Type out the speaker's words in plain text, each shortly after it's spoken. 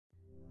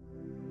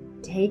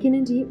Take in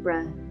a deep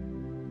breath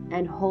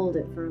and hold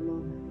it for a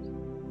moment.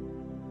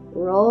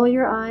 Roll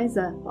your eyes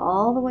up,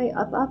 all the way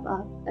up, up,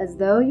 up, as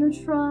though you're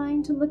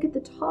trying to look at the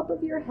top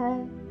of your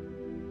head.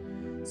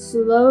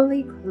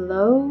 Slowly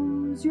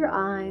close your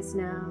eyes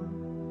now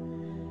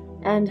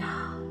and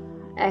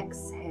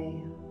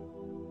exhale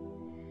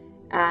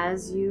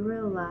as you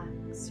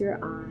relax your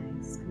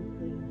eyes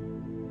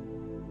completely,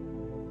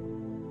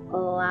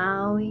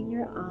 allowing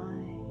your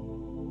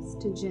eyes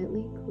to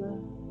gently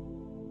close.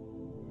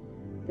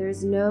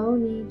 There's no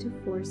need to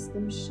force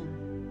them shut,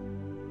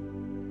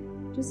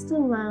 just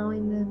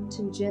allowing them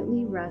to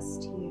gently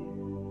rest here,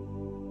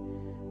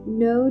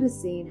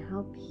 noticing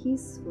how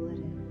peaceful it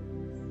is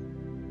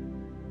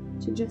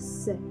to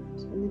just sit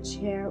in the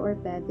chair or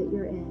bed that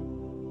you're in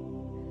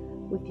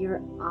with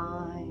your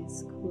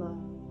eyes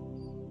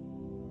closed,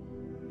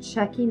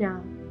 checking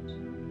out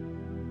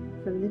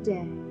from the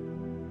day,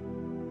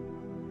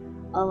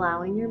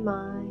 allowing your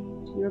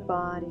mind, your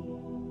body,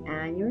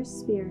 and your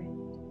spirit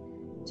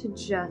to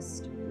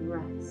just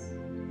rest.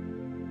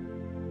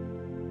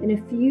 In a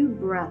few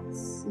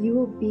breaths, you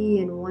will be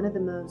in one of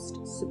the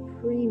most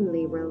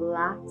supremely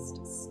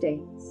relaxed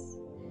states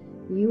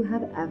you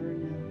have ever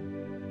known.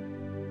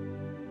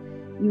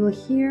 You will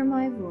hear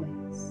my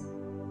voice,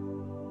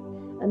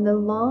 and the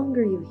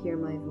longer you hear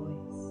my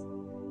voice,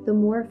 the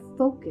more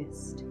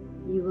focused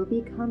you will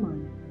become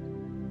on it,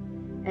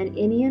 and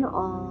any and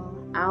all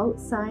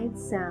outside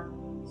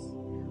sounds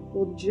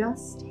will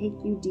just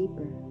take you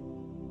deeper.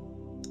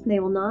 They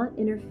will not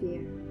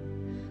interfere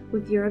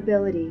with your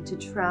ability to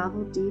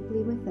travel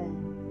deeply within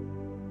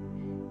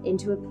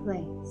into a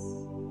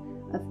place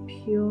of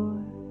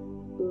pure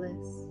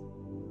bliss,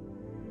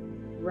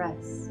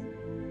 rest,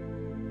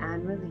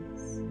 and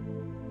release.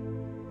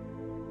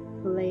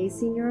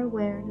 Placing your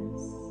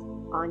awareness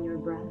on your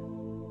breath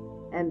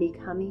and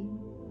becoming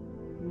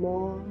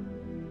more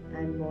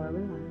and more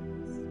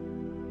relaxed,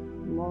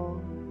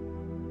 more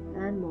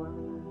and more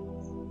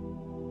relaxed.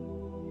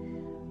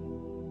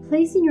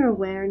 Placing your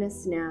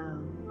awareness now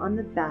on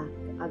the back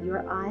of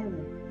your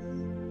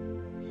eyelids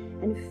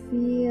and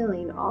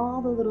feeling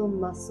all the little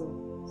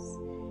muscles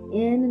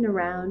in and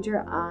around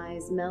your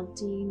eyes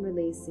melting,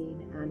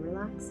 releasing, and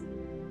relaxing.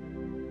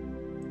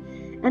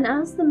 And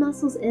as the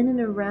muscles in and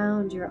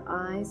around your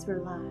eyes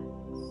relax,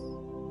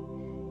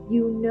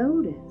 you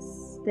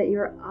notice that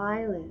your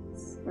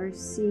eyelids are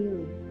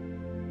sealing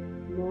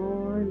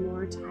more and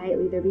more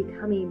tightly. They're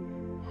becoming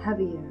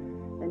heavier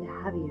and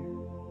heavier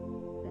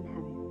and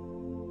heavier.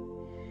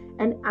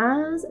 And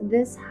as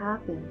this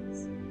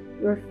happens,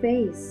 your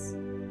face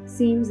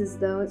seems as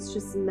though it's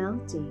just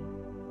melting.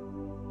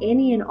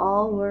 Any and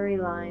all worry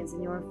lines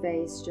in your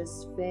face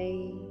just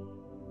fade,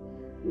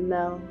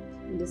 melt,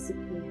 and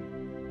disappear.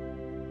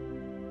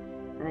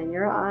 And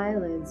your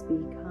eyelids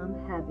become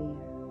heavier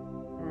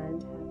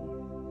and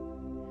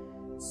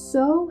heavier.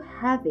 So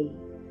heavy,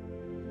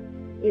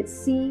 it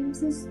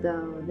seems as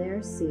though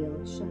they're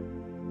sealed shut.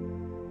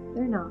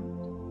 They're not.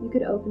 You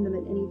could open them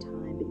at any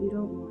time, but you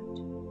don't want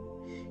to.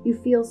 You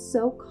feel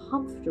so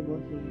comfortable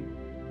here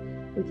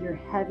with your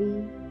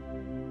heavy,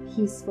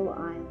 peaceful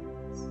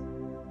eyelids.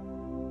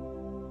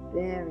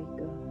 Very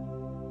good.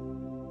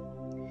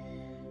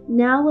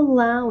 Now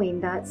allowing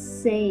that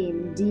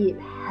same deep,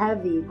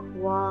 heavy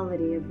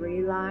quality of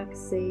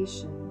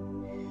relaxation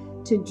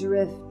to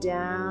drift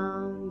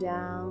down,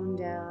 down,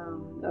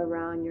 down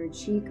around your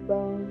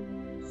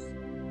cheekbones,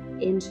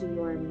 into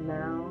your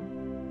mouth,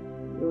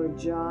 your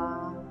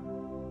jaw,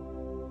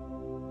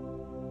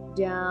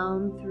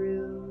 down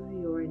through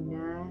your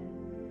neck,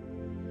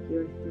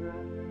 your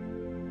throat.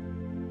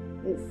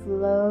 It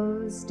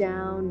flows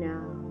down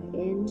now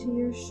into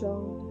your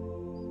shoulders.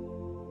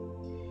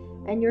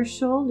 And your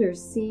shoulders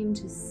seem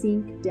to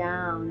sink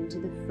down into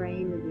the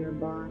frame of your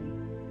body.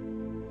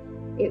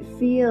 It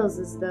feels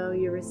as though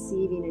you're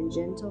receiving a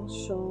gentle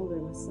shoulder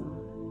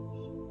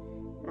massage.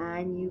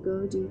 And you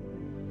go deeper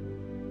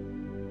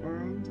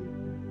and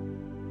deeper,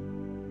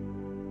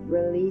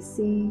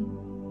 releasing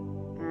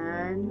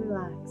and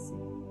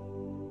relaxing.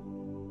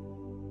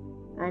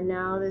 And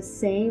now the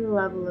same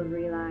level of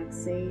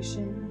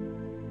relaxation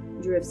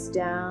drifts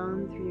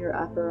down through your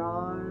upper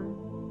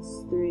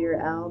arms, through your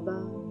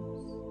elbows,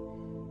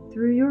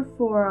 through your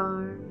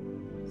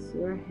forearms,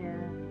 your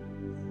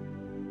hands,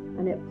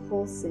 and it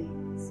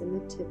pulsates in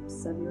the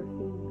tips of your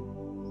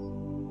fingers.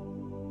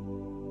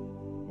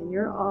 And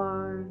your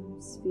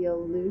arms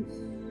feel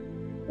loose,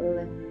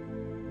 limp,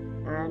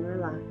 and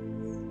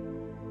relaxed,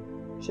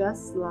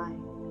 just like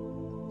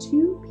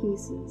two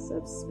pieces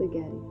of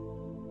spaghetti,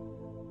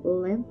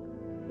 limp,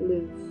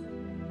 loose,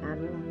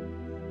 and relaxed.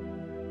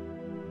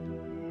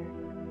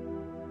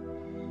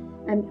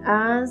 And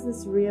as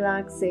this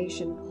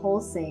relaxation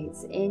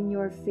pulsates in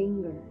your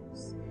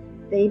fingers,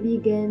 they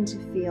begin to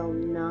feel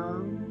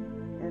numb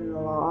and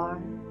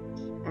large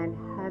and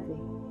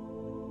heavy.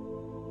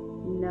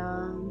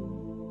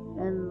 Numb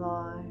and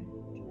large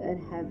and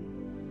heavy,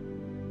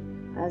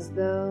 as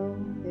though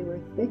they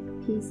were thick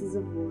pieces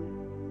of wood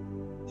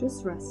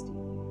just resting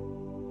here.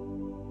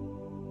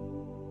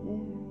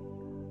 There.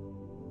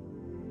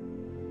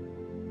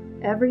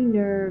 Every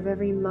nerve,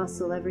 every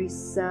muscle, every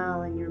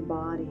cell in your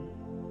body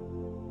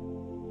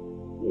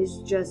is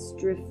just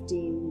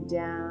drifting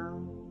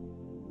down,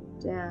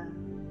 down,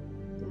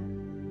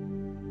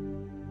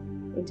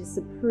 down into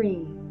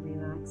supreme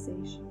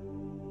relaxation.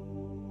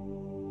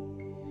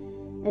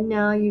 And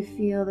now you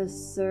feel this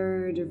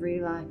surge of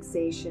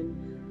relaxation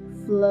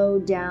flow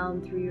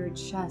down through your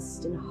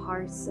chest and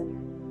heart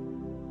center,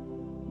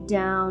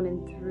 down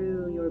and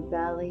through your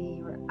belly,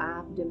 your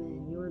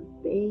abdomen, your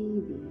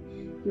baby.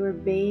 Your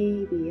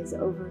baby is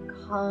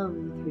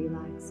overcome with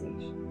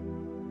relaxation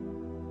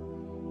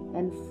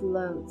and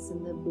floats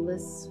in the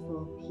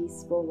blissful,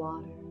 peaceful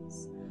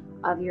waters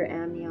of your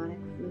amniotic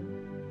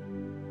fluid.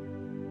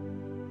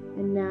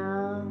 And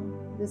now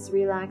this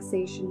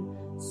relaxation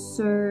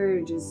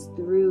surges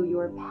through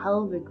your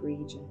pelvic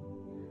region,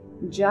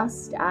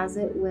 just as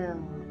it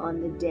will on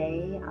the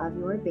day of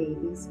your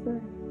baby's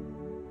birth.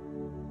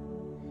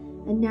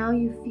 And now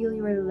you feel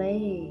your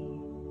legs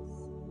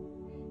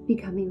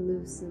becoming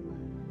loose and light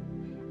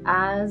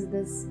as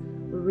this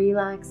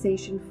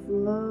relaxation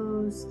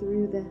flows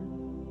through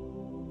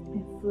them.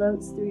 It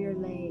floats through your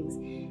legs,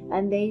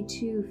 and they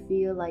too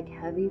feel like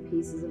heavy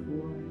pieces of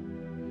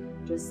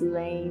wood, just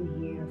laying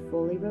here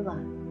fully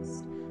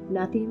relaxed.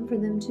 Nothing for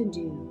them to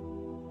do,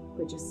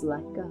 but just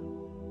let go.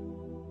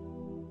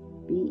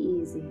 Be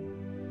easy,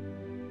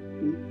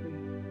 be free,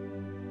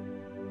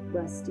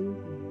 resting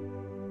here,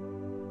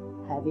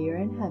 heavier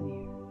and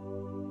heavier,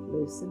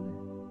 loose and light.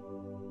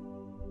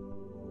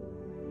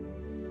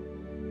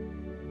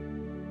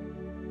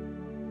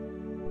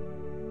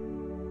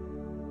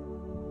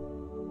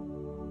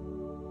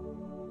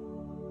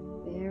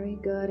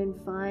 Good. And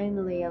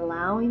finally,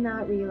 allowing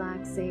that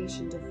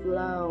relaxation to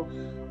flow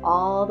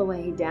all the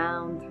way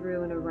down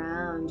through and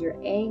around your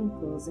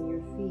ankles and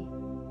your feet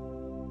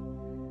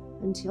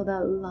until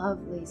that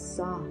lovely,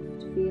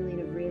 soft feeling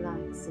of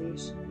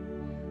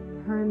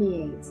relaxation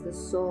permeates the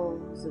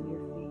soles of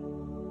your feet.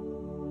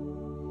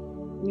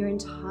 Your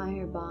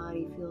entire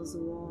body feels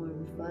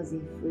warm,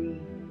 fuzzy,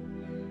 free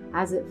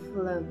as it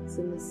floats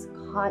in this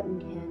cotton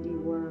candy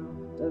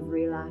world of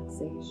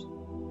relaxation.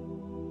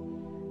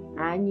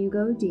 And you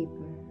go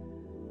deeper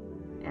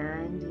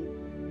and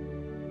deeper,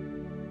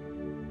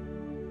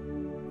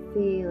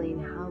 feeling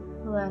how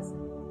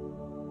pleasant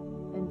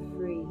and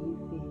free you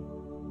feel.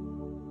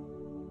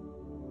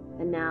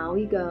 And now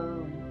we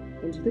go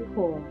into the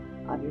core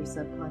of your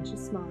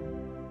subconscious mind.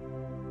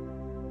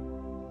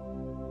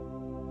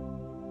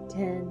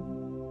 10,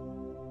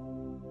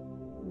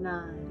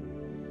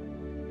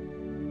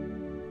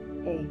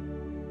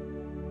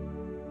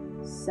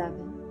 9, 8,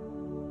 7,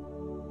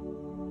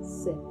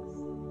 6,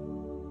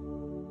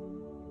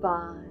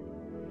 5,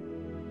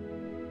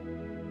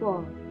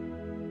 4,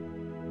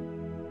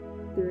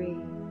 3,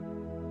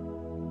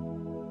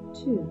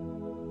 2,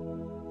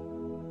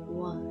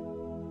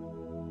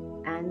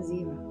 1, and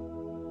 0.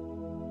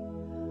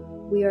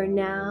 We are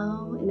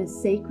now in a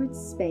sacred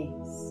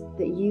space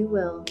that you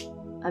will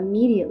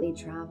immediately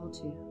travel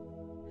to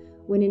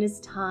when it is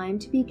time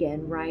to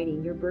begin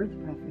writing your birth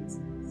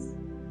preferences,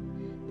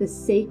 the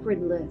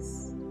sacred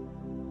list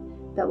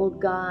that will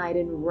guide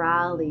and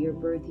rally your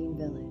birthing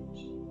village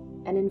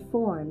and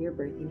inform your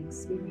birthing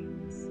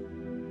experience.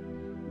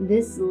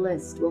 This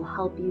list will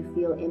help you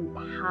feel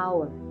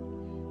empowered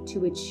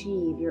to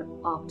achieve your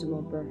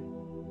optimal birth.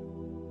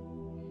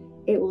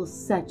 It will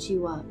set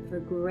you up for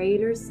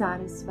greater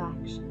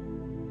satisfaction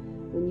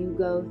when you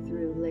go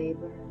through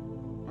labor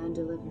and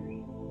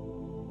delivery.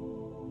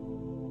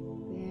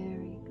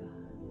 Very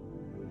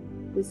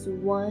good. This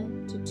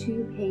 1 to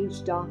 2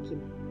 page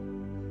document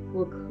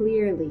will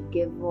clearly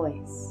give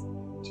voice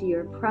to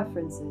your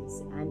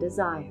preferences and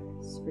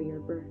desires for your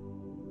birth.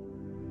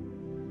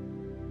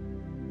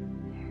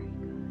 Very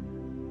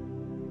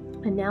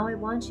good. And now I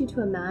want you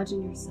to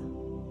imagine yourself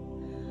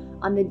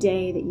on the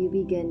day that you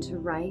begin to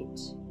write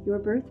your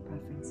birth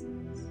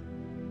preferences.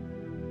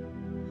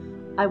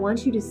 I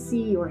want you to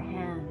see your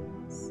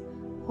hands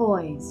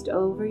poised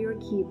over your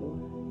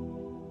keyboard,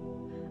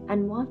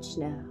 and watch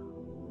now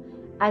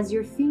as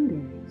your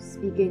fingers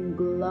begin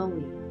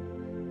glowing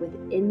with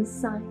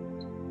insight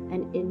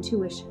and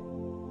intuition.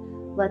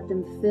 Let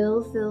them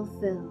fill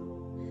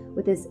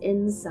with this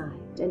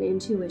insight and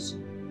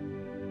intuition.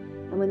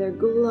 And when they're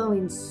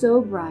glowing so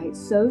bright,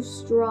 so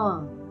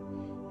strong,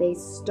 they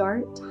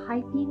start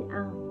typing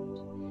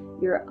out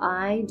your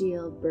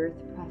ideal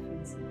birth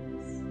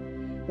preferences.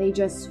 They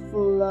just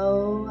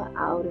flow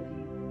out of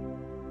you.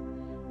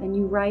 And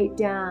you write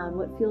down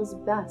what feels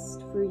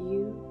best for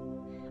you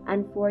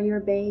and for your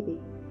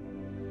baby,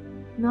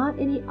 not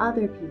any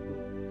other people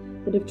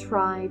that have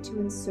tried to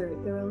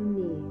insert their own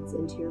needs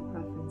into your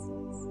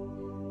preferences.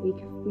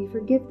 We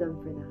forgive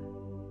them for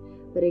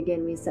that. But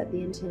again, we set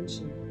the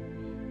intention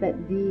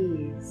that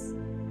these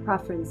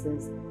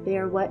preferences, they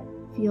are what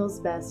feels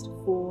best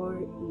for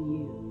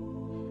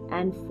you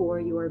and for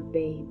your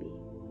baby.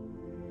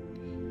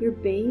 Your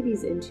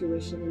baby's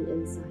intuition and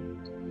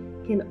insight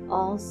can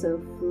also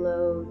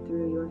flow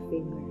through your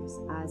fingers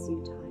as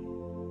you type.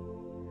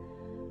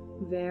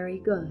 Very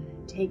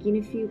good. Taking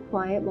a few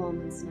quiet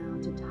moments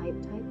now to type.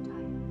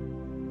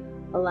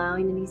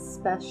 Allowing any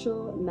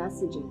special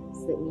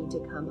messages that need to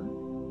come up.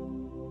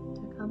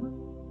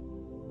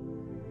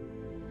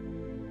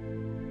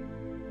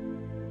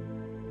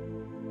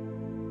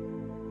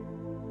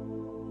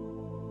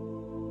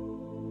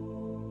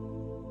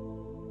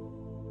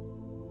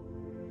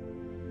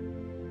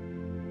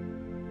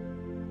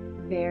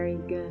 Very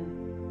good.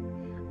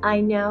 I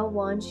now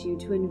want you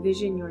to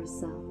envision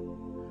yourself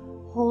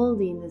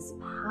holding this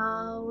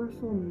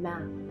powerful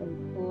map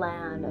and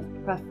plan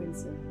of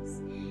preferences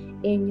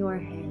in your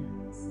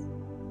hands,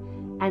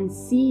 and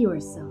see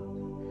yourself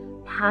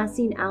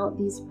passing out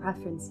these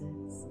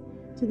preferences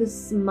to the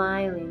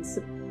smiling,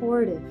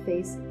 supportive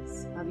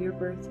faces of your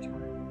birth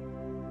chart.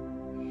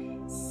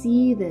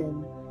 See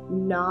them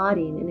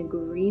nodding in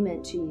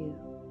agreement to you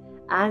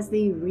as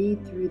they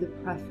read through the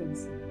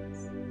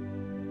preferences,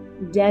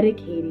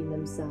 dedicating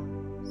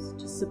themselves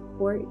to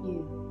support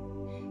you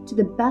to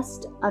the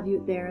best of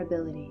their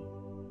ability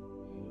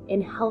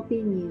in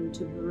helping you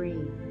to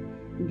bring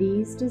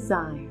these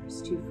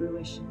desires to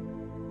fruition.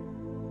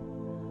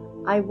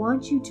 I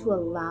want you to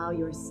allow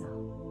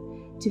yourself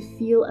to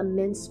feel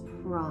immense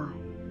pride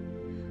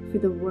for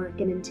the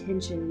work and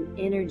intention and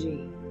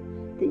energy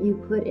that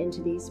you put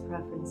into these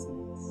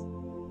preferences.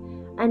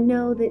 And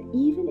know that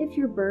even if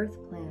your birth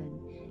plan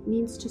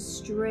needs to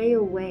stray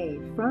away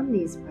from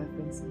these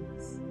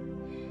preferences,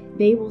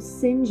 they will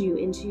send you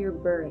into your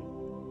birth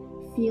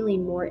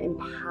feeling more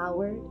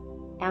empowered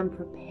and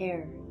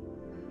prepared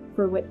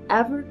for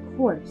whatever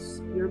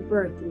course your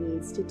birth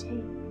needs to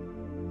take.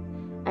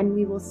 And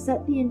we will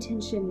set the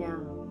intention now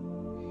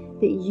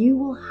that you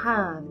will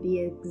have the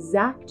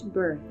exact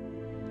birth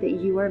that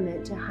you are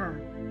meant to have,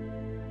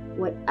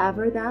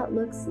 whatever that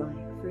looks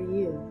like for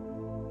you.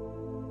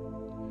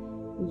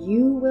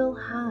 You will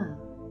have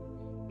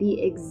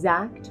the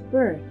exact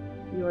birth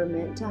you're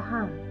meant to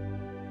have,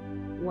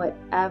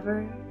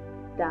 whatever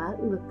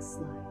that looks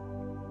like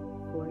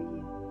for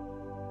you.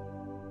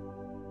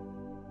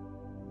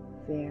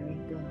 Very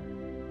good.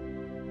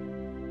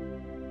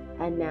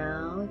 And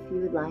now, if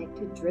you would like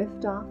to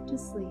drift off to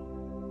sleep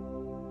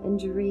and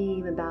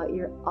dream about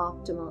your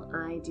optimal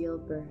ideal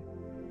birth,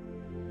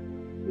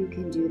 you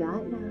can do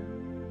that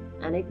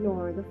now and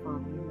ignore the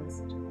following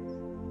messages.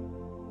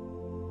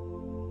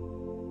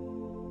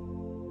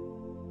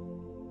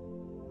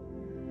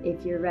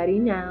 If you're ready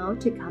now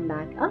to come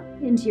back up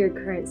into your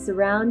current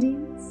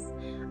surroundings,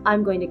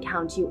 I'm going to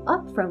count you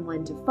up from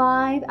 1 to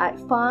 5. At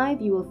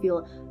 5, you will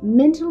feel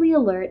mentally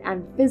alert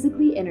and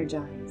physically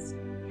energized.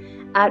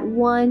 At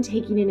 1,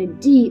 taking in a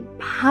deep,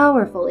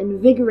 powerful,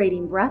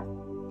 invigorating breath.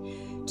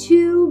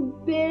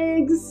 2,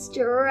 big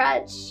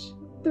stretch.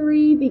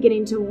 3,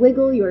 beginning to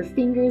wiggle your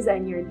fingers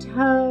and your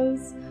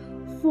toes.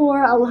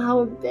 4, allow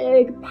a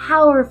big,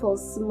 powerful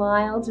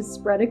smile to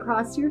spread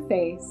across your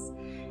face.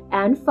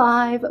 And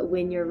 5,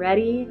 when you're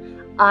ready,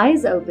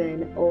 eyes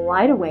open,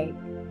 wide awake.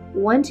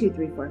 1, 2,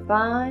 3, 4,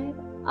 5,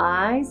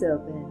 eyes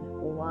open,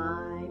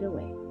 wide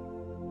awake.